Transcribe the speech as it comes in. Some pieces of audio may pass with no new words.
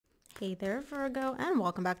Hey there, Virgo, and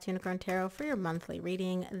welcome back to Unicorn Tarot for your monthly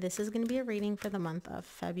reading. This is going to be a reading for the month of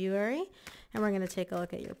February, and we're going to take a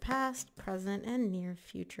look at your past, present, and near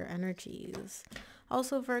future energies.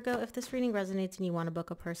 Also, Virgo, if this reading resonates and you want to book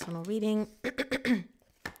a personal reading,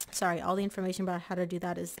 sorry, all the information about how to do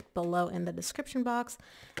that is below in the description box.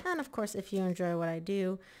 And of course, if you enjoy what I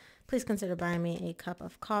do, please consider buying me a cup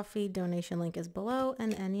of coffee. Donation link is below,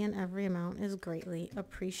 and any and every amount is greatly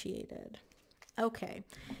appreciated. Okay,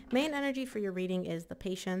 main energy for your reading is the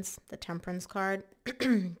Patience, the Temperance card.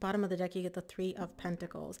 Bottom of the deck, you get the Three of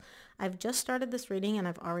Pentacles. I've just started this reading and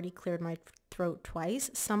I've already cleared my throat twice.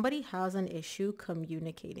 Somebody has an issue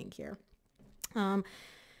communicating here.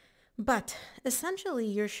 But essentially,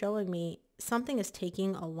 you're showing me something is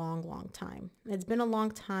taking a long time. It's been a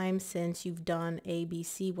long time since you've done A, B,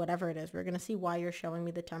 C, whatever it is. We're going to see why you're showing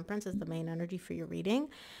me the Temperance as the main energy for your reading.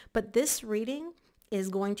 But this reading is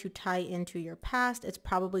going to tie into your past. It's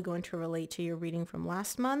probably going to relate to your reading from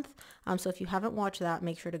last month. So if you haven't watched that,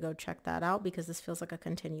 make sure to go check that out because this feels like a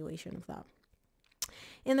continuation of that.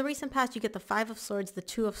 In the recent past, you get the Five of Swords, the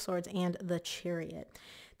Two of Swords, and the Chariot.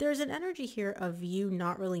 There's an energy here of you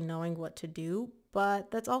not really knowing what to do,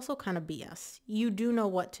 but that's also kind of BS. You do know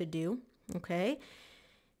what to do, okay?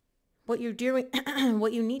 What you're doing,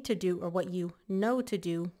 what you need to do, or what you know to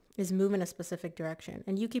do is move in a specific direction.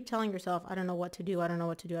 And you keep telling yourself, I don't know what to do, I don't know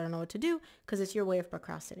what to do, I don't know what to do, because it's your way of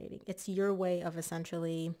procrastinating. It's your way of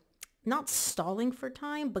essentially not stalling for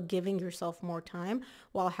time, but giving yourself more time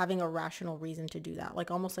while having a rational reason to do that,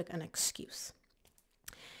 like almost like an excuse.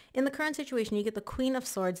 In the current situation, you get the Queen of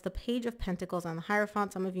Swords, the Page of Pentacles, and the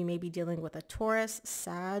Hierophant. Some of you may be dealing with a Taurus,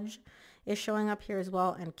 Sag is showing up here as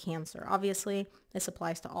well, and Cancer. Obviously, this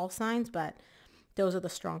applies to all signs, but those are the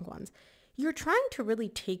strong ones. You're trying to really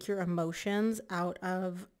take your emotions out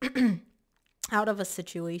of out of a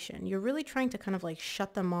situation. You're really trying to kind of like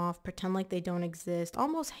shut them off, pretend like they don't exist,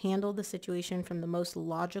 almost handle the situation from the most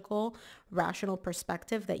logical, rational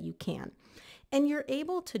perspective that you can. And you're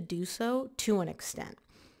able to do so to an extent.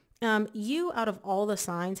 You, out of all the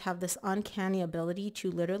signs, have this uncanny ability to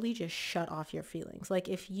literally just shut off your feelings. Like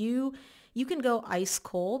if you can go ice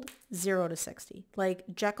cold, 0 to 60, like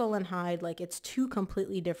Jekyll and Hyde, like it's two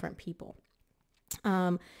completely different people.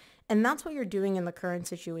 And that's what you're doing in the current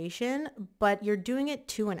situation, but you're doing it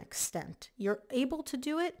to an extent. You're able to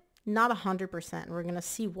do it, not 100%. We're going to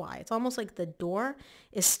see why. It's almost like the door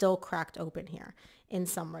is still cracked open here in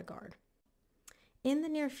some regard. In the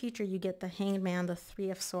near future, you get the Hanged Man, the Three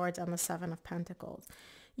of Swords, and the Seven of Pentacles.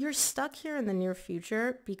 You're stuck here in the near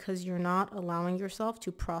future because you're not allowing yourself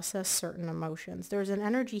to process certain emotions. There's an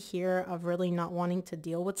energy here of really not wanting to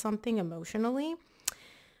deal with something emotionally,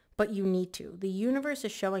 but you need to. The universe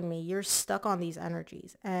is showing me you're stuck on these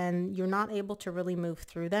energies and you're not able to really move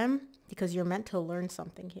through them because you're meant to learn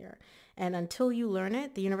something here. And until you learn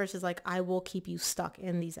it, the universe is like, I will keep you stuck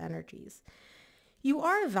in these energies. You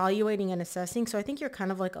are evaluating and assessing, so I think you're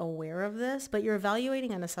kind of like aware of this, but you're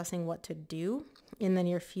evaluating and assessing what to do in the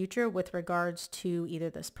near future with regards to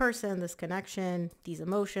either this person, this connection, these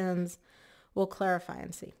emotions. We'll clarify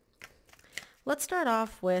and see. Let's start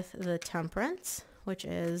off with the Temperance, which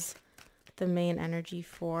is the main energy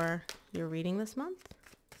for your reading this month.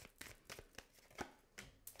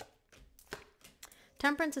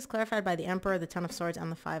 Temperance is clarified by the Emperor, the Ten of Swords,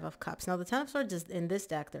 and the Five of Cups. Now, the Ten of Swords is in this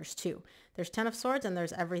deck. There's two. There's Ten of Swords and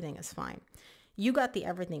there's Everything is Fine. You got the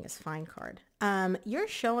Everything is Fine card. You're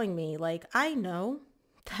showing me, like, I know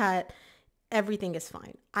that everything is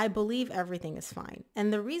fine. I believe everything is fine.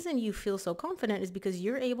 And the reason you feel so confident is because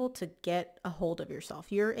you're able to get a hold of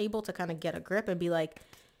yourself. You're able to kind of get a grip and be like,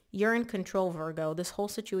 you're in control, Virgo. This whole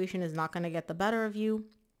situation is not going to get the better of you.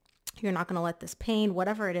 You're not going to let this pain,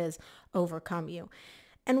 whatever it is, overcome you.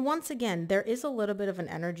 And once again, there is a little bit of an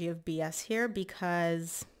energy of BS here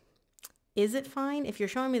because is it fine? If you're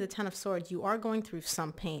showing me the Ten of Swords, you are going through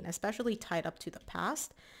some pain, especially tied up to the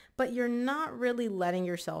past, but you're not really letting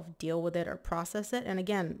yourself deal with it or process it. And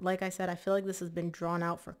again, like I said, I feel like this has been drawn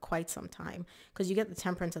out for quite some time because you get the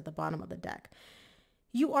Temperance at the bottom of the deck.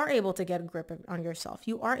 You are able to get a grip on yourself.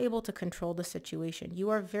 You are able to control the situation. You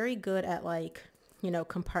are very good at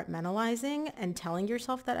compartmentalizing and telling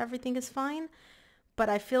yourself that everything is fine. But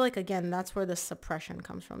I feel like, again, that's where the suppression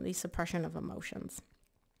comes from, the suppression of emotions.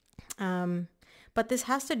 But this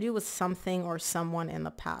has to do with something or someone in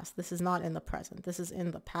the past. This is not in the present. This is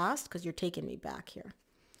in the past because you're taking me back here.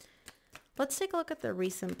 Let's take a look at the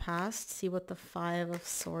recent past, see what the Five of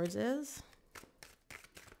Swords is.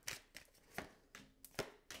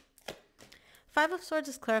 Five of Swords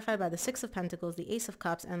is clarified by the Six of Pentacles, the Ace of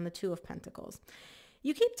Cups, and the Two of Pentacles.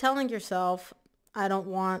 You keep telling yourself, I don't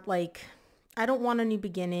want, I don't want a new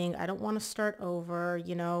beginning. I don't want to start over.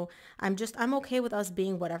 I'm okay with us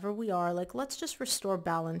being whatever we are. Like, let's just restore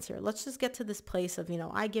balance here. Let's just get to this place of,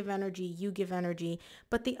 I give energy, you give energy.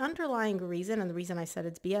 But the underlying reason, and the reason I said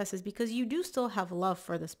it's BS, is because you do still have love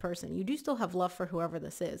for this person. You do still have love for whoever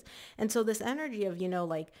this is. And so this energy of,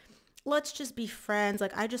 like, let's just be friends.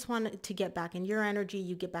 Like, I just want to get back in your energy.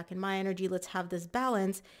 You get back in my energy. Let's have this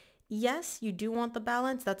balance. Yes, you do want the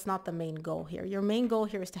balance. That's not the main goal here. Your main goal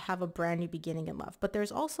here is to have a brand new beginning in love. But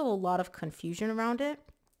there's also a lot of confusion around it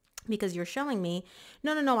because you're showing me,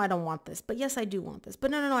 no, I don't want this. But yes, I do want this. But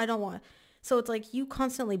no, I don't want. So it's like you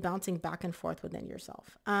constantly bouncing back and forth within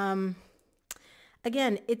yourself.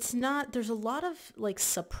 Again, there's a lot of like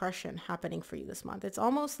suppression happening for you this month. It's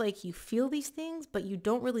almost like you feel these things, but you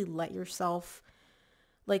don't really let yourself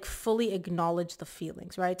like fully acknowledge the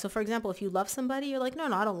feelings, right? So for example, if you love somebody, you're like, no,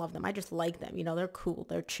 I don't love them. I just like them. They're cool.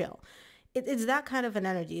 They're chill. It's that kind of an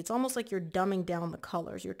energy. It's almost like you're dumbing down the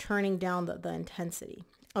colors. You're turning down the intensity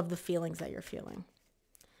of the feelings that you're feeling.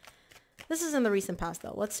 This is in the recent past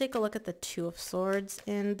though. Let's take a look at the Two of Swords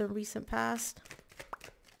in the recent past.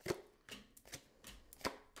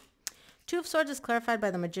 Two of Swords is clarified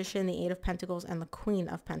by the Magician, the Eight of Pentacles, and the Queen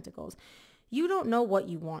of Pentacles. You don't know what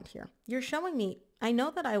you want here. You're showing me, I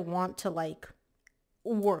know that I want to like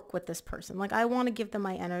work with this person. Like I want to give them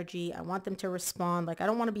my energy. I want them to respond. Like I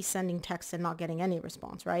don't want to be sending texts and not getting any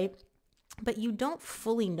response, right? But you don't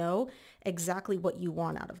fully know exactly what you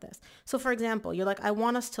want out of this. So for example, you're like, I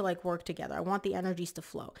want us to like work together. I want the energies to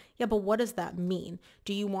flow. Yeah, but what does that mean?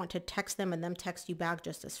 Do you want to text them and them text you back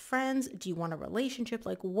just as friends? Do you want a relationship?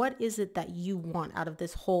 Like what is it that you want out of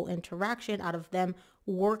this whole interaction, out of them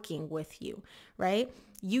working with you, right?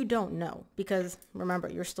 You don't know because remember,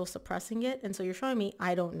 you're still suppressing it. And so you're showing me,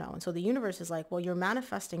 I don't know. And so the universe is like, well, you're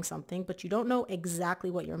manifesting something, but you don't know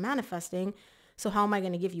exactly what you're manifesting. So how am I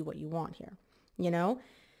going to give you what you want here?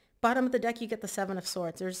 Bottom of the deck, you get the Seven of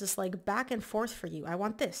Swords. There's this like back and forth for you. I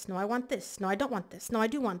want this. No, I want this. No, I don't want this. No, I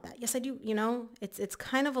do want that. Yes, I do. It's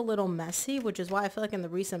kind of a little messy, which is why I feel like in the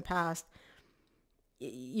recent past,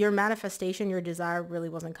 your manifestation, your desire really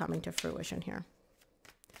wasn't coming to fruition here.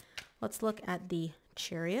 Let's look at the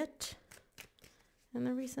Chariot in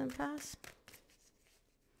the recent past.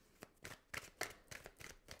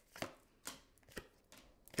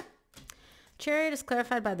 Chariot is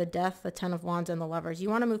clarified by the Death, the Ten of Wands, and the Lovers. You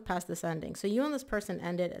want to move past this ending. So you and this person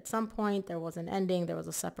ended at some point. There was an ending. There was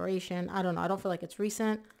a separation. I don't know. I don't feel like it's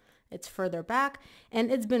recent. It's further back.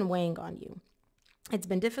 And it's been weighing on you. It's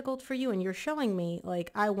been difficult for you. And you're showing me,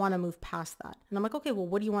 like, I want to move past that. And I'm like, okay, well,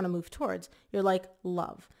 what do you want to move towards? You're like,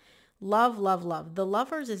 love. Love, love, love. The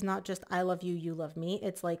Lovers is not just I love you, you love me.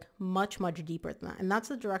 It's like much, much deeper than that. And that's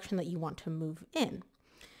the direction that you want to move in.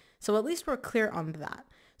 So at least we're clear on that.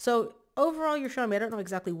 So overall, you're showing me I don't know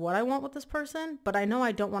exactly what I want with this person, but I know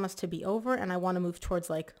I don't want us to be over and I want to move towards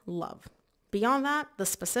like love. Beyond that, the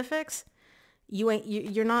specifics,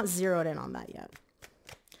 you're not zeroed in on that yet.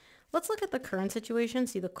 Let's look at the current situation.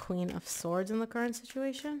 See the Queen of Swords in the current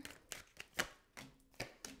situation.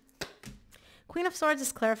 Queen of Swords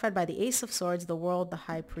is clarified by the Ace of Swords, the World, the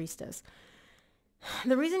High Priestess.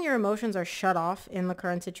 The reason your emotions are shut off in the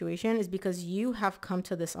current situation is because you have come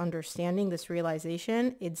to this understanding, this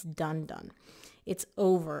realization, it's done. It's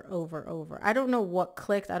over. I don't know what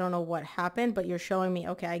clicked. I don't know what happened, but you're showing me,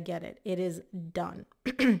 okay, I get it. It is done.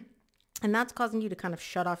 And that's causing you to kind of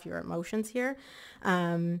shut off your emotions here.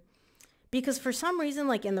 Because for some reason,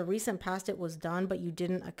 like in the recent past, it was done, but you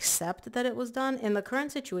didn't accept that it was done. In the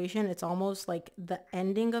current situation, it's almost like the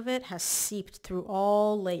ending of it has seeped through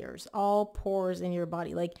all layers, all pores in your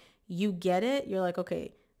body. Like you get it. You're like,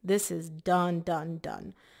 okay, this is done.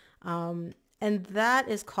 And that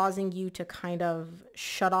is causing you to kind of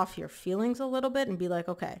shut off your feelings a little bit and be like,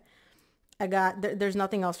 okay, there's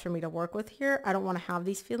nothing else for me to work with here. I don't want to have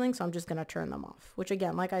these feelings, so I'm just going to turn them off. Which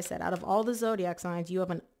again, like I said, out of all the zodiac signs, you have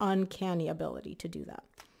an uncanny ability to do that.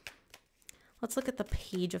 Let's look at the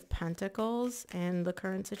Page of Pentacles and the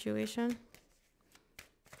current situation.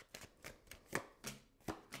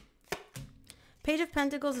 Page of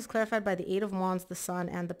Pentacles is clarified by the Eight of Wands, the Sun,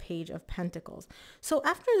 and the Page of Pentacles. So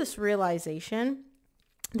after this realization,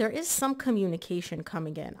 there is some communication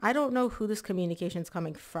coming in. I don't know who this communication is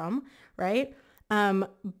coming from, right?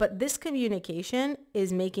 But this communication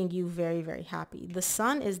is making you very, very happy. The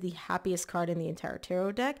Sun is the happiest card in the entire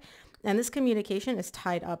tarot deck, and this communication is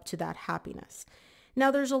tied up to that happiness. Now,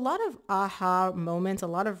 there's a lot of aha moments, a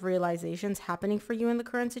lot of realizations happening for you in the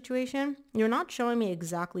current situation. You're not showing me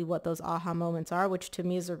exactly what those aha moments are, which to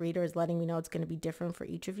me as a reader is letting me know it's going to be different for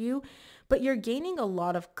each of you. But you're gaining a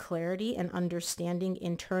lot of clarity and understanding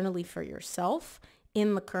internally for yourself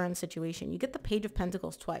in the current situation. You get the Page of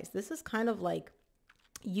Pentacles twice. This is kind of like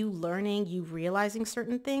you learning, you realizing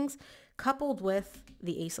certain things, coupled with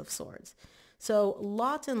the Ace of Swords. So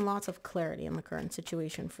lots and lots of clarity in the current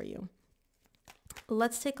situation for you.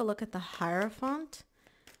 Let's take a look at the Hierophant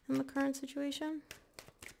in the current situation.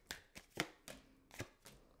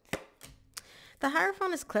 The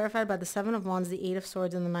Hierophant is clarified by the Seven of Wands, the Eight of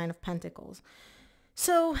Swords, and the Nine of Pentacles.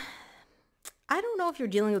 So I don't know if you're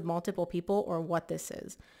dealing with multiple people or what this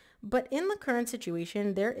is, but in the current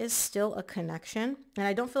situation, there is still a connection. And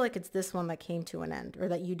I don't feel like it's this one that came to an end or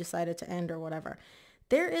that you decided to end or whatever.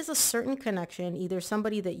 There is a certain connection, either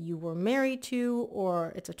somebody that you were married to,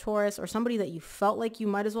 or it's a Taurus, or somebody that you felt like you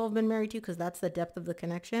might as well have been married to because that's the depth of the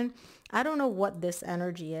connection. I don't know what this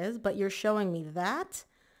energy is, but you're showing me that.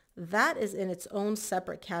 That is in its own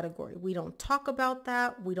separate category. We don't talk about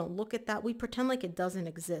that. We don't look at that. We pretend like it doesn't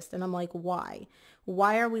exist. And I'm like, why?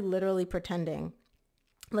 Why are we literally pretending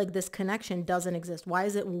like this connection doesn't exist? Why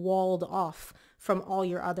is it walled off from all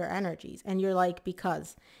your other energies? And you're like,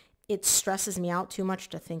 because it stresses me out too much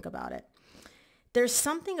to think about it. There's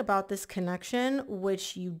something about this connection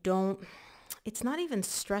which you don't, it's not even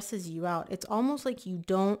stresses you out. It's almost like you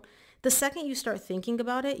don't, the second you start thinking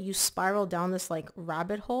about it, you spiral down this like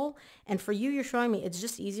rabbit hole. And for you, you're showing me it's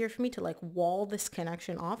just easier for me to like wall this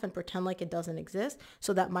connection off and pretend like it doesn't exist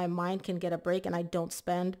so that my mind can get a break and I don't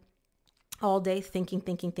spend all day thinking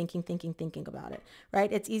about it,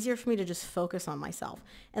 right? It's easier for me to just focus on myself.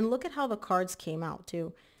 And look at how the cards came out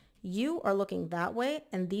too. You are looking that way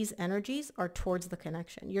and these energies are towards the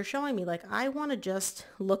connection. You're showing me like, I want to just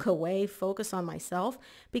look away, focus on myself,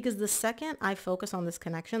 because the second I focus on this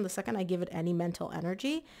connection, the second I give it any mental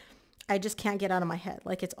energy, I just can't get out of my head.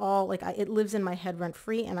 Like it's all like it lives in my head rent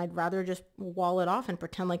free, and I'd rather just wall it off and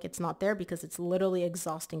pretend like it's not there because it's literally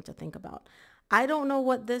exhausting to think about. I don't know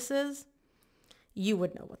what this is. You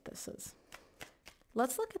would know what this is.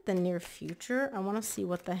 Let's look at the near future. I want to see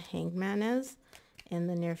what the Hangman is in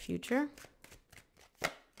the near future.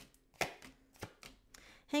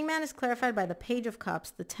 Hangman is clarified by the Page of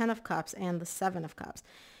Cups, the Ten of Cups, and the Seven of Cups.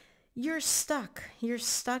 You're stuck. You're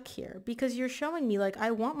stuck here because you're showing me like,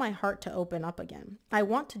 I want my heart to open up again. I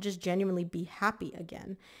want to just genuinely be happy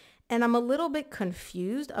again. And I'm a little bit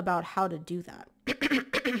confused about how to do that.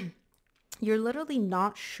 You're literally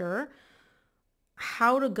not sure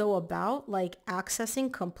how to go about like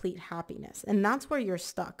accessing complete happiness. And that's where you're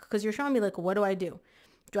stuck because you're showing me like, what do I do?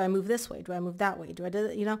 Do I move this way? Do I move that way? Do I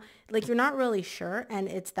do, you know, like you're not really sure. And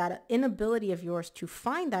it's that inability of yours to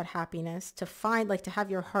find that happiness, to find like to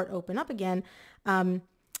have your heart open up again,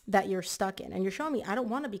 that you're stuck in. And you're showing me, I don't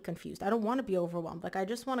want to be confused. I don't want to be overwhelmed. Like I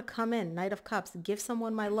just want to come in, Knight of Cups, give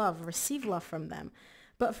someone my love, receive love from them.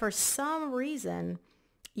 But for some reason,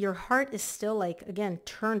 your heart is still like, again,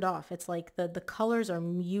 turned off. It's like the colors are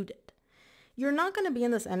muted. You're not going to be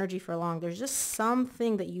in this energy for long. There's just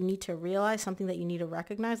something that you need to realize, something that you need to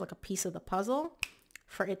recognize, like a piece of the puzzle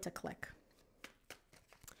for it to click.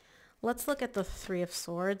 Let's look at the Three of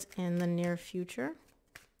Swords in the near future.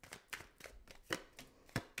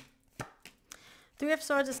 Three of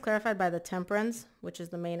Swords is clarified by the Temperance, which is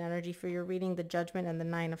the main energy for your reading, the Judgment, and the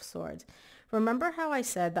Nine of Swords. Remember how I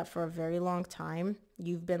said that for a very long time,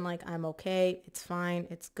 you've been like, I'm okay, it's fine,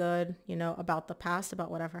 it's good, you know, about the past,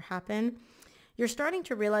 about whatever happened. You're starting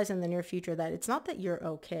to realize in the near future that it's not that you're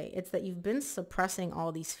okay. It's that you've been suppressing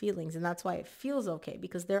all these feelings, and that's why it feels okay,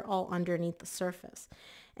 because they're all underneath the surface.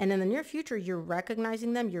 And in the near future, you're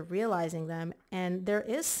recognizing them, you're realizing them, and there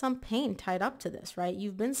is some pain tied up to this, right?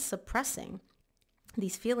 You've been suppressing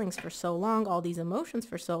these feelings for so long, all these emotions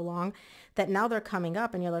for so long, that now they're coming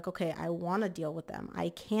up and you're like, okay, I want to deal with them. I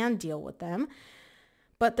can deal with them.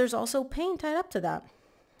 But there's also pain tied up to that.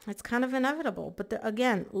 It's kind of inevitable. But there,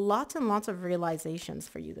 again, lots and lots of realizations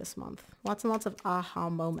for you this month. Lots and lots of aha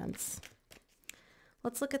moments.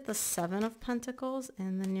 Let's look at the Seven of Pentacles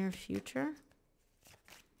in the near future.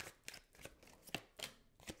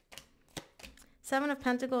 Seven of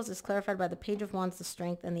Pentacles is clarified by the Page of Wands, the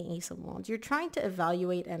Strength, and the Ace of Wands. You're trying to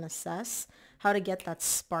evaluate and assess how to get that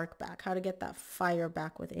spark back, how to get that fire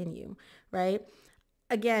back within you, right?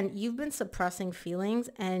 Again, you've been suppressing feelings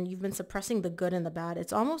and you've been suppressing the good and the bad.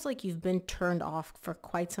 It's almost like you've been turned off for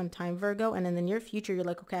quite some time, Virgo. And in the near future, you're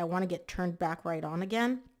like, okay, I want to get turned back right on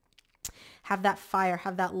again. Have that fire,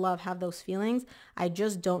 have that love, have those feelings. I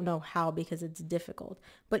just don't know how because it's difficult.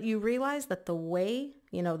 But you realize that the way,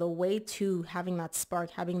 you know, the way to having that spark,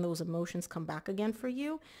 having those emotions come back again for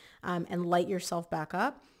you and light yourself back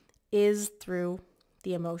up is through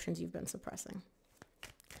the emotions you've been suppressing.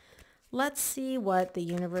 Let's see what the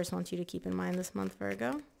universe wants you to keep in mind this month,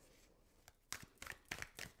 Virgo.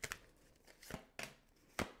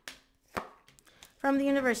 From the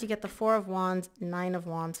universe, you get the Four of Wands, Nine of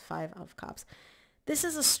Wands, Five of Cups. This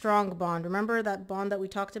is a strong bond. Remember that bond that we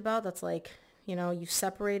talked about? That's like, you know, you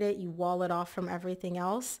separate it, you wall it off from everything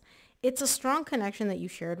else. It's a strong connection that you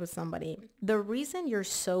shared with somebody. The reason you're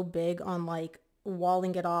so big on like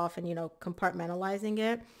walling it off and, you know, compartmentalizing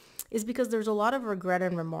it is because there's a lot of regret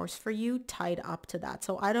and remorse for you tied up to that.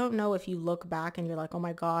 So I don't know if you look back and you're like, oh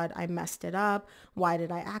my God, I messed it up. Why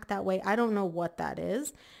did I act that way? I don't know what that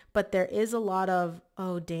is, but there is a lot of,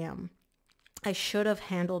 oh damn, I should have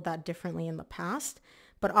handled that differently in the past.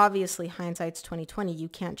 But obviously hindsight's 2020. You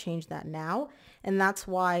can't change that now. And that's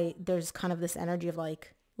why there's kind of this energy of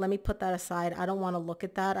like, let me put that aside. I don't want to look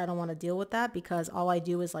at that. I don't want to deal with that because all I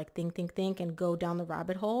do is like think and go down the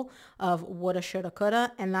rabbit hole of woulda, shoulda,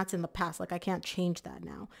 coulda. And that's in the past. Like I can't change that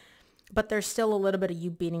now. But there's still a little bit of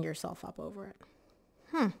you beating yourself up over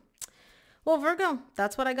it. Well, Virgo,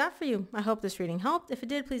 that's what I got for you. I hope this reading helped. If it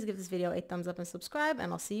did, please give this video a thumbs up and subscribe.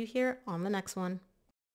 And I'll see you here on the next one.